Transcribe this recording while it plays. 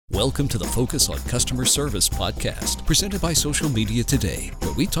Welcome to the Focus on Customer Service podcast, presented by Social Media Today,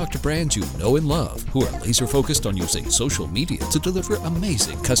 where we talk to brands you know and love who are laser focused on using social media to deliver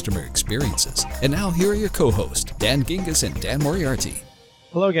amazing customer experiences. And now here are your co-hosts, Dan Gingiss and Dan Moriarty.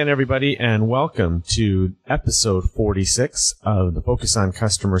 Hello again, everybody, and welcome to episode 46 of the Focus on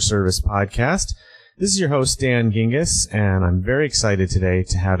Customer Service podcast. This is your host, Dan Gingiss, and I'm very excited today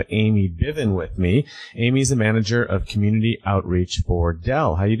to have Amy Bivin with me. Amy's the manager of community outreach for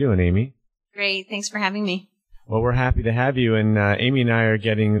Dell. How you doing, Amy? Great. Thanks for having me. Well, we're happy to have you, and Amy and I are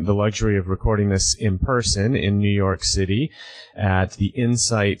getting the luxury of recording this in person in New York City at the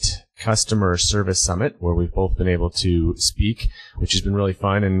Insight Customer Service Summit, where we've both been able to speak, which has been really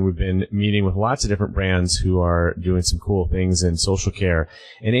fun, and we've been meeting with lots of different brands who are doing some cool things in social care.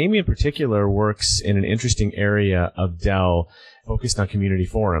 And Amy in particular works in an interesting area of Dell focused on community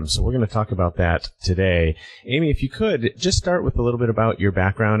forums. So we're going to talk about that today. Amy, if you could, just start with a little bit about your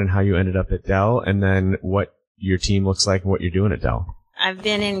background and how you ended up at Dell, and then what your team looks like and what you're doing at Dell. I've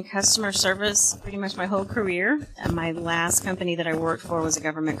been in customer service pretty much my whole career. My last company that I worked for was a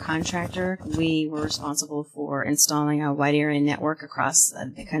government contractor. We were responsible for installing a wide area network across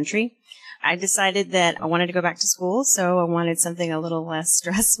the country. I decided that I wanted to go back to school, so I wanted something a little less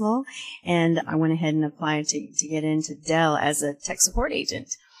stressful, and I went ahead and applied to get into Dell as a tech support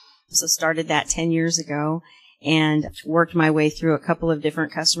agent. So started that 10 years ago and worked my way through a couple of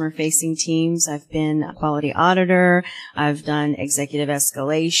different customer-facing teams. I've been a quality auditor. I've done executive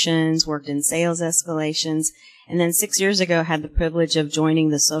escalations, worked in sales escalations, and then 6 years ago had the privilege of joining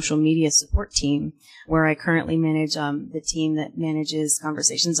the social media support team, where I currently manage the team that manages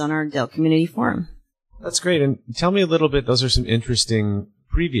conversations on our Dell Community Forum. That's great. And tell me a little bit, those are some interesting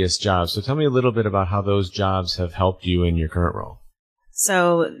previous jobs. So tell me a little bit about how those jobs have helped you in your current role.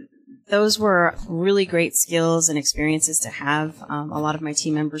 So those were really great skills and experiences to have. A lot of my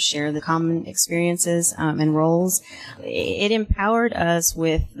team members share the common experiences and roles. It empowered us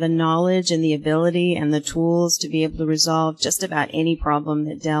with the knowledge and the ability and the tools to be able to resolve just about any problem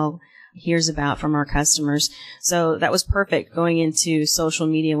that Dell hears about from our customers. So that was perfect going into social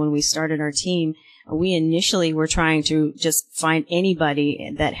media when we started our team. We initially were trying to just find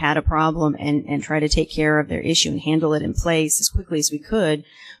anybody that had a problem and try to take care of their issue and handle it in place as quickly as we could,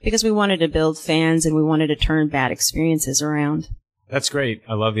 because we wanted to build fans and we wanted to turn bad experiences around. That's great.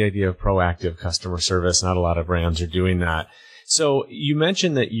 I love the idea of proactive customer service. Not a lot of brands are doing that. So you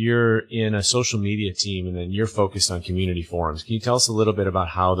mentioned that you're in a social media team and then you're focused on community forums. Can you tell us a little bit about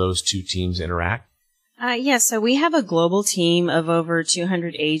how those two teams interact? Yes, so we have a global team of over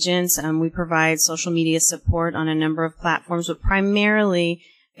 200 agents. We provide social media support on a number of platforms, but primarily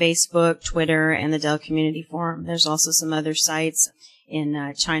Facebook, Twitter, and the Dell Community Forum. There's also some other sites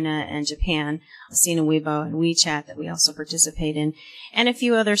in China and Japan, Sina Weibo and WeChat, that we also participate in, and a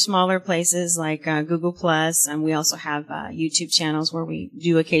few other smaller places like Google+. And we also have YouTube channels where we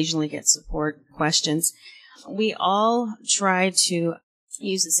do occasionally get support questions. We all try to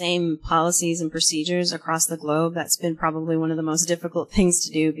use the same policies and procedures across the globe. That's been probably one of the most difficult things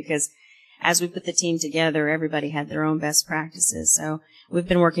to do, because as we put the team together, everybody had their own best practices. So we've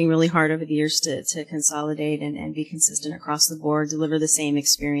been working really hard over the years to consolidate and be consistent across the board, deliver the same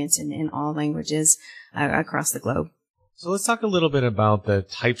experience in all languages across the globe. So let's talk a little bit about the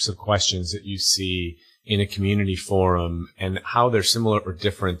types of questions that you see in a community forum and how they're similar or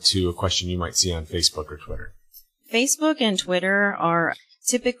different to a question you might see on Facebook or Twitter. Facebook and Twitter are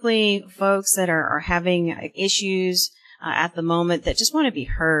typically folks that are having issues at the moment that just want to be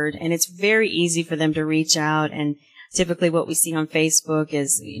heard, and it's very easy for them to reach out. And typically what we see on Facebook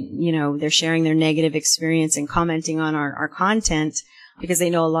is, they're sharing their negative experience and commenting on our content because they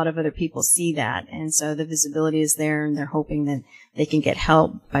know a lot of other people see that. And so the visibility is there, and they're hoping that they can get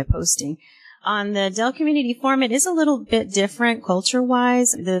help by posting. On the Dell Community Forum, it is a little bit different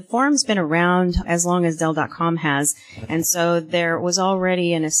culture-wise. The forum's been around as long as Dell.com has, and so there was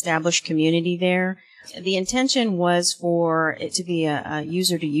already an established community there. The intention was for it to be a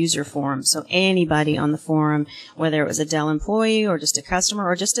user-to-user forum, so anybody on the forum, whether it was a Dell employee or just a customer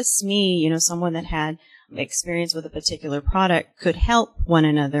or just a SME, someone that had experience with a particular product, could help one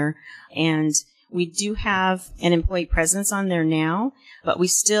another. And we do have an employee presence on there now, but we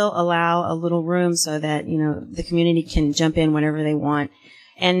still allow a little room so that, the community can jump in whenever they want.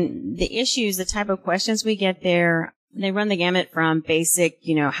 And the issues, the type of questions we get there, they run the gamut from basic,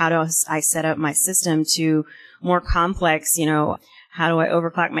 how do I set up my system, to more complex, how do I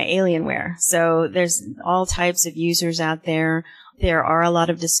overclock my Alienware? So there's all types of users out there. There are a lot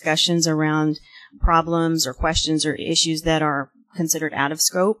of discussions around problems or questions or issues that are considered out of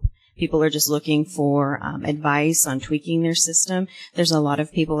scope, people are just looking for advice on tweaking their system. There's a lot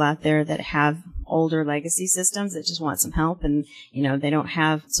of people out there that have older legacy systems that just want some help, and they don't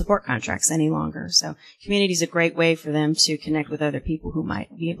have support contracts any longer. So community is a great way for them to connect with other people who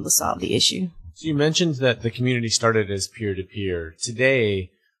might be able to solve the issue. So you mentioned that the community started as peer-to-peer. Today,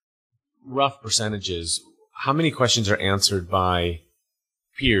 rough percentages, how many questions are answered by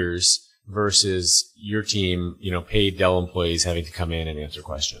peers versus your team, paid Dell employees having to come in and answer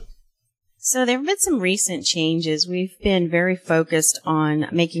questions? So there have been some recent changes. We've been very focused on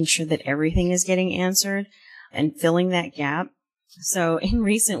making sure that everything is getting answered and filling that gap. So in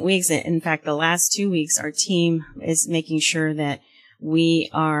recent weeks, in fact, the last 2 weeks, our team is making sure that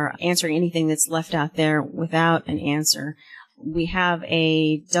we are answering anything that's left out there without an answer. We have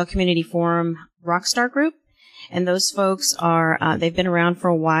a Dell Community Forum Rockstar group, and those folks they've been around for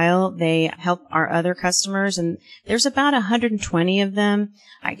a while. They help our other customers, and there's about 120 of them.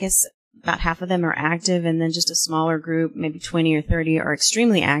 I guess about half of them are active, and then just a smaller group, maybe 20 or 30, are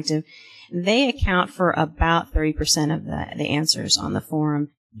extremely active. They account for about 30% of the answers on the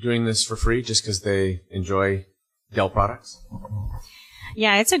forum. Doing this for free just because they enjoy Dell products?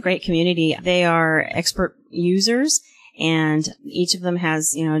 Yeah, it's a great community. They are expert users, and each of them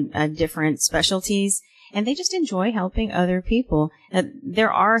has, different specialties, and they just enjoy helping other people.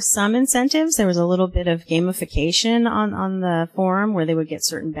 There are some incentives. There was a little bit of gamification on the forum where they would get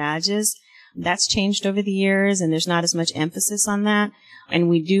certain badges. That's changed over the years, and there's not as much emphasis on that. And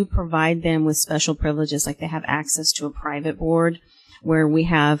we do provide them with special privileges, like they have access to a private board where we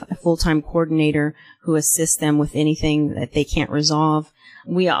have a full-time coordinator who assists them with anything that they can't resolve.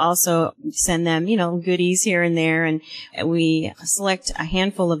 We also send them, goodies here and there, and we select a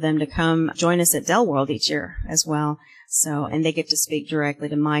handful of them to come join us at Dell World each year as well. So, and they get to speak directly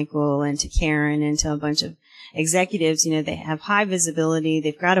to Michael and to Karen and to a bunch of executives. They have high visibility.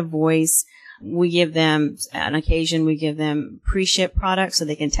 They've got a voice. We give them, on occasion, we give them pre-ship products so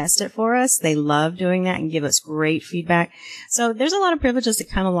they can test it for us. They love doing that and give us great feedback. So there's a lot of privileges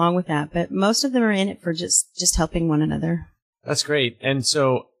that come along with that, but most of them are in it for just helping one another. That's great. And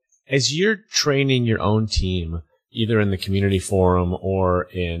so as you're training your own team, either in the community forum or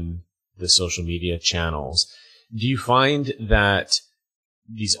in the social media channels, do you find that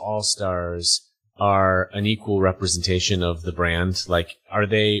these all-stars are an equal representation of the brand? Like, are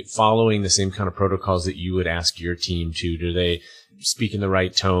they following the same kind of protocols that you would ask your team to? Do they speak in the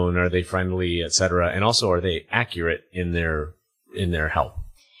right tone? Are they friendly, et cetera? And also, are they accurate in their help?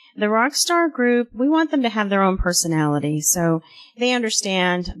 The Rockstar group, we want them to have their own personality. So they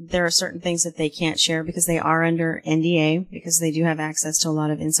understand there are certain things that they can't share because they are under NDA, because they do have access to a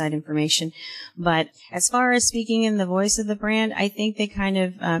lot of inside information. But as far as speaking in the voice of the brand, I think they kind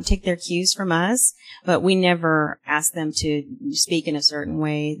of take their cues from us, but we never ask them to speak in a certain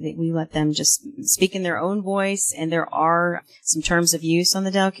way. We let them just speak in their own voice, and there are some terms of use on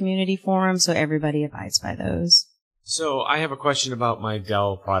the Dell Community Forum, so everybody abides by those. So I have a question about my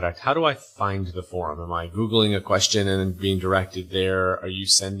Dell product. How do I find the forum? Am I Googling a question and then being directed there? Are you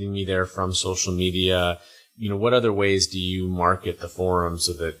sending me there from social media? What other ways do you market the forum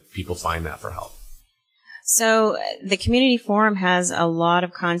so that people find that for help? So the community forum has a lot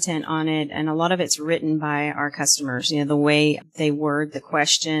of content on it, and a lot of it's written by our customers, the way they word the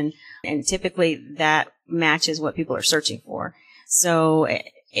question, and typically that matches what people are searching for. So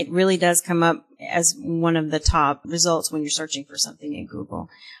it really does come up as one of the top results when you're searching for something in Google.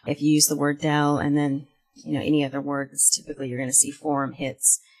 If you use the word Dell and then, any other words, typically you're going to see forum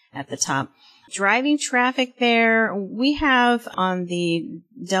hits at the top. Driving traffic there, we have on the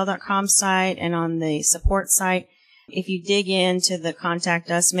Dell.com site and on the support site. If you dig into the Contact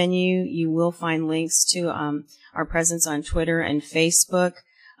Us menu, you will find links to our presence on Twitter and Facebook.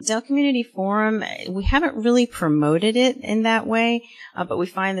 Dell Community Forum, we haven't really promoted it in that way, but we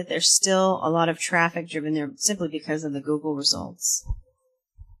find that there's still a lot of traffic driven there simply because of the Google results.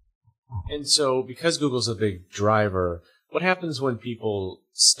 And so because Google's a big driver, what happens when people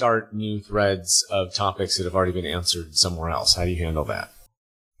start new threads of topics that have already been answered somewhere else? How do you handle that?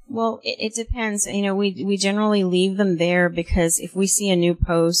 Well, it depends. We generally leave them there because if we see a new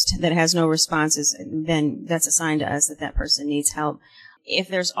post that has no responses, then that's a sign to us that that person needs help. If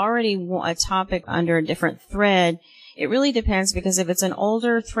there's already a topic under a different thread, it really depends, because if it's an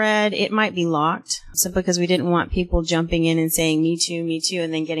older thread, it might be locked simply because we didn't want people jumping in and saying me too,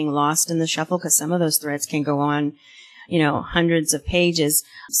 and then getting lost in the shuffle, because some of those threads can go on, hundreds of pages.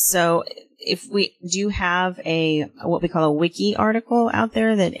 So if we do have what we call a wiki article out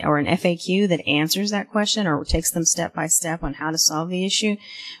there or an FAQ that answers that question or takes them step by step on how to solve the issue,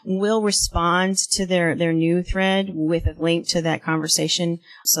 we'll respond to their new thread with a link to that conversation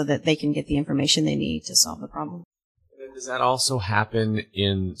so that they can get the information they need to solve the problem. Does that also happen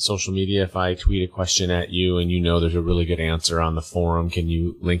in social media? If I tweet a question at you and there's a really good answer on the forum, can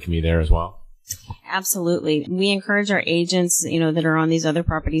you link me there as well? Absolutely. We encourage our agents, that are on these other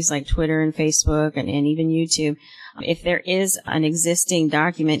properties like Twitter and Facebook and even YouTube. If there is an existing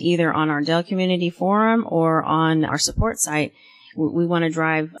document either on our Dell Community Forum or on our support site, we want to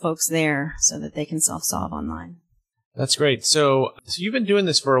drive folks there so that they can self-solve online. That's great. So you've been doing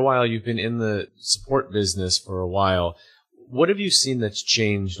this for a while. You've been in the support business for a while. What have you seen that's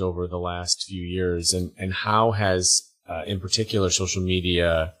changed over the last few years, and how has, in particular, social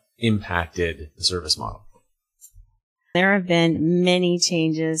media impacted the service model? There have been many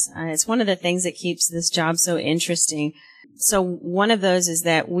changes. It's one of the things that keeps this job so interesting. So one of those is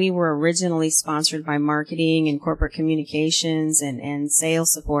that we were originally sponsored by marketing and corporate communications and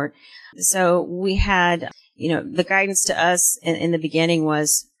sales support. So we had, the guidance to us in the beginning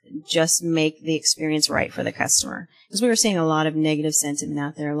was just make the experience right for the customer, because we were seeing a lot of negative sentiment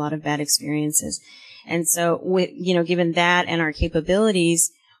out there, a lot of bad experiences. And so given that and our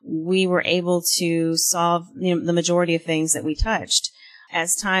capabilities, we were able to solve the majority of things that we touched.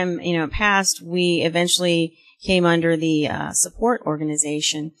 As time passed, we eventually came under the support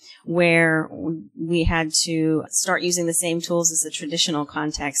organization, where we had to start using the same tools as the traditional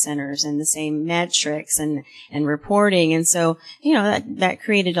contact centers and the same metrics and reporting. And so that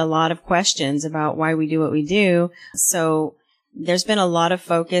created a lot of questions about why we do what we do. So there's been a lot of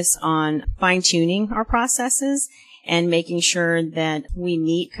focus on fine-tuning our processes and making sure that we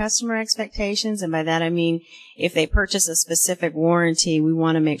meet customer expectations. And by that, I mean, if they purchase a specific warranty, we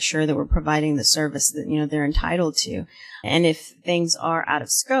want to make sure that we're providing the service that, they're entitled to. And if things are out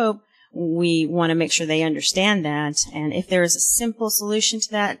of scope, we want to make sure they understand that. And if there is a simple solution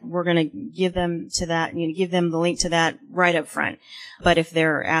to that, we're going to give them give them the link to that right up front. But if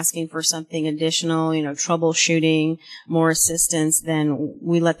they're asking for something additional, troubleshooting, more assistance, then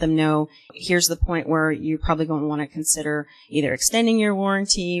we let them know, here's the point where you're probably going to want to consider either extending your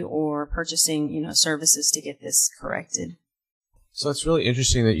warranty or purchasing, services to get this corrected. So it's really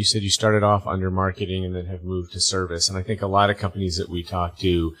interesting that you said you started off under marketing and then have moved to service. And I think a lot of companies that we talk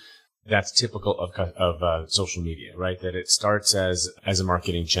to, that's typical of social media, right? That it starts as a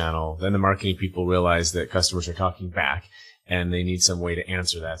marketing channel. Then the marketing people realize that customers are talking back and they need some way to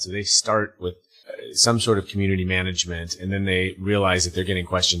answer that. So they start with some sort of community management, and then they realize that they're getting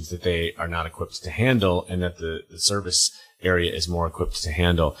questions that they are not equipped to handle and that the service area is more equipped to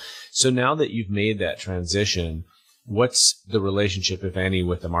handle. So now that you've made that transition, what's the relationship, if any,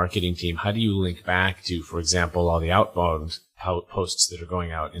 with the marketing team? How do you link back to, for example, all the outbound posts that are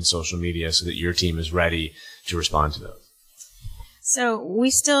going out in social media so that your team is ready to respond to those? So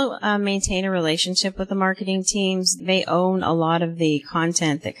we still maintain a relationship with the marketing teams. They own a lot of the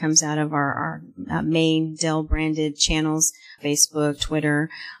content that comes out of our main Dell branded channels, Facebook, Twitter,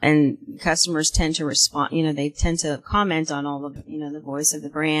 and customers tend to respond, they tend to comment on all of, the voice of the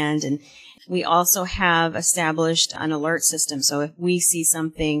brand. And we also have established an alert system. So if we see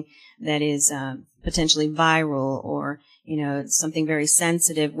something that is potentially viral or something very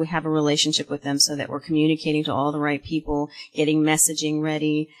sensitive, we have a relationship with them so that we're communicating to all the right people, getting messaging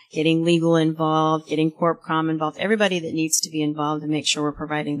ready, getting legal involved, getting CorpCom involved, everybody that needs to be involved, to make sure we're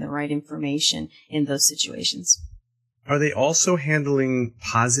providing the right information in those situations. Are they also handling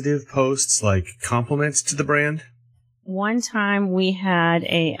positive posts like compliments to the brand? One time we had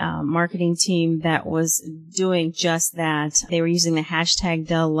a marketing team that was doing just that. They were using the hashtag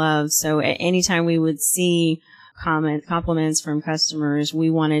Dell Love. So anytime we would see compliments from customers, we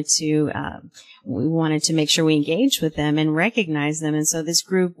wanted to make sure we engaged with them and recognize them. And so this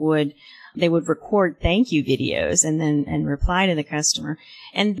group would record thank you videos and reply to the customer.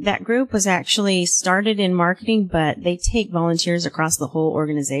 And that group was actually started in marketing, but they take volunteers across the whole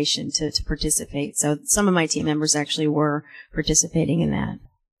organization to participate. So some of my team members actually were participating in that.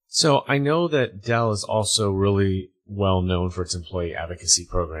 So I know that Dell is also really well known for its employee advocacy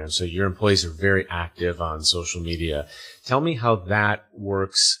program. So your employees are very active on social media. Tell me how that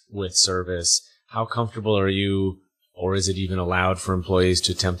works with service. How comfortable are you, or is it even allowed for employees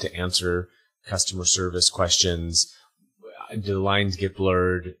to attempt to answer customer service questions? Do the lines get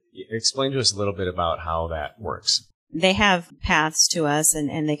blurred? Explain to us a little bit about how that works. They have paths to us,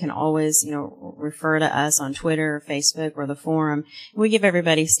 and they can always, refer to us on Twitter, Facebook, or the forum. We give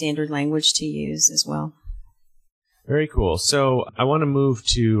everybody standard language to use as well. Very cool. So I want to move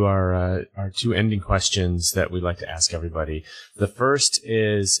to our two ending questions that we'd like to ask everybody. The first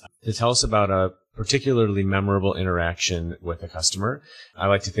is to tell us about a particularly memorable interaction with a customer. I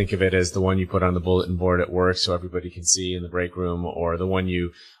like to think of it as the one you put on the bulletin board at work so everybody can see in the break room, or the one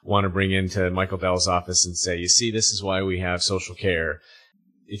you want to bring into Michael Dell's office and say, you see, this is why we have Social Care.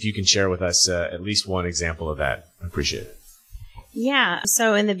 If you can share with us at least one example of that, I appreciate it. Yeah.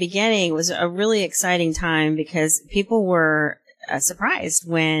 So in the beginning, it was a really exciting time because people were surprised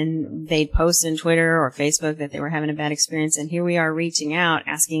when they'd post on Twitter or Facebook that they were having a bad experience. And here we are reaching out,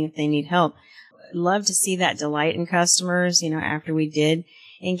 asking if they need help. Love to see that delight in customers, after we did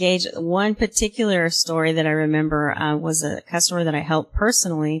engage. One particular story that I remember was a customer that I helped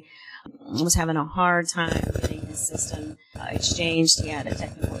personally was having a hard time getting his system exchanged. He had a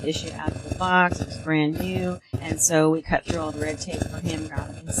technical issue out of the box. It was brand new. And so we cut through all the red tape for him, got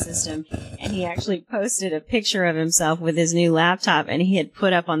him his system. And he actually posted a picture of himself with his new laptop, and he had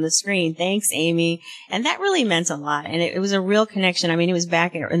put up on the screen, "Thanks, Amy." And that really meant a lot. And it was a real connection. I mean, it was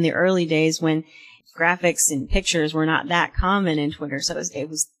back in the early days when graphics and pictures were not that common in Twitter. So it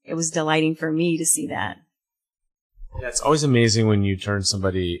was delighting for me to see that. Yeah, it's always amazing when you turn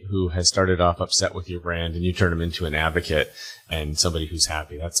somebody who has started off upset with your brand and you turn them into an advocate and somebody who's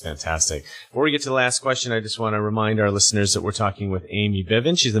happy. That's fantastic. Before we get to the last question, I just want to remind our listeners that we're talking with Amy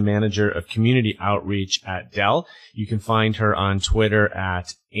Bivens. She's the manager of community outreach at Dell. You can find her on Twitter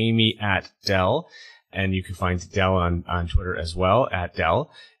at Amy@Dell, and you can find Dell on Twitter as well, @Dell.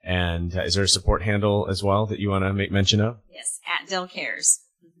 And is there a support handle as well that you want to make mention of? Yes, @Dell Cares.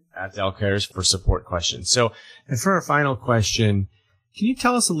 @Dell Cares for support questions. So, and for our final question, can you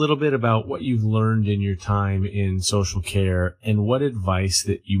tell us a little bit about what you've learned in your time in social care and what advice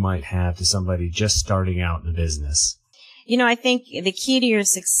that you might have to somebody just starting out in the business? I think the key to your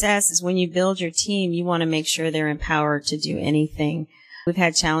success is when you build your team, you want to make sure they're empowered to do anything. We've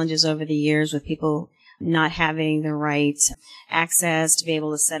had challenges over the years with people not having the right access to be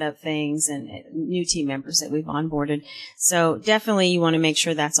able to set up things, and new team members that we've onboarded. So definitely you want to make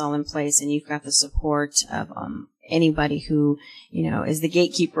sure that's all in place and you've got the support of anybody who, is the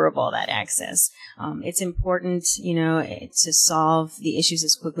gatekeeper of all that access. It's important, to solve the issues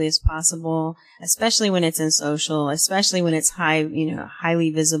as quickly as possible, especially when it's in social, especially when it's highly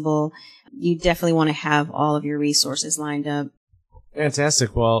visible. You definitely want to have all of your resources lined up.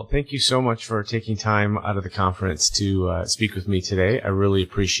 Fantastic. Well, thank you so much for taking time out of the conference to speak with me today. I really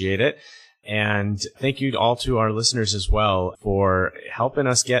appreciate it. And thank you all to our listeners as well for helping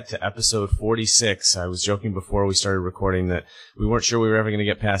us get to episode 46. I was joking before we started recording that we weren't sure we were ever going to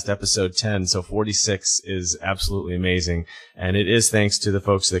get past episode 10. So 46 is absolutely amazing. And it is thanks to the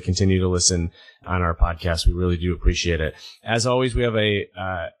folks that continue to listen on our podcast. We really do appreciate it. As always, we have a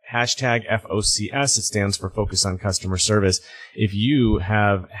hashtag FOCS. It stands for Focus on Customer Service. If you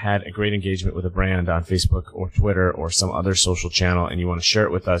have had a great engagement with a brand on Facebook or Twitter or some other social channel and you want to share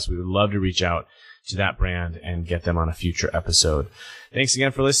it with us, we would love to reach out to that brand and get them on a future episode. Thanks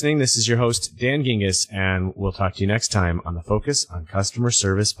again for listening. This is your host, Dan Gingiss, and we'll talk to you next time on the Focus on Customer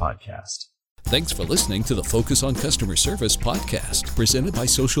Service podcast. Thanks for listening to the Focus on Customer Service podcast, presented by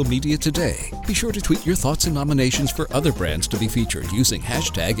Social Media Today. Be sure to tweet your thoughts and nominations for other brands to be featured using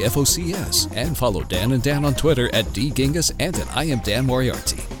hashtag FOCS, and follow Dan and Dan on Twitter @DGingiss and I am Dan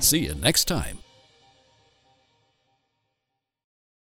Moriarty. See you next time.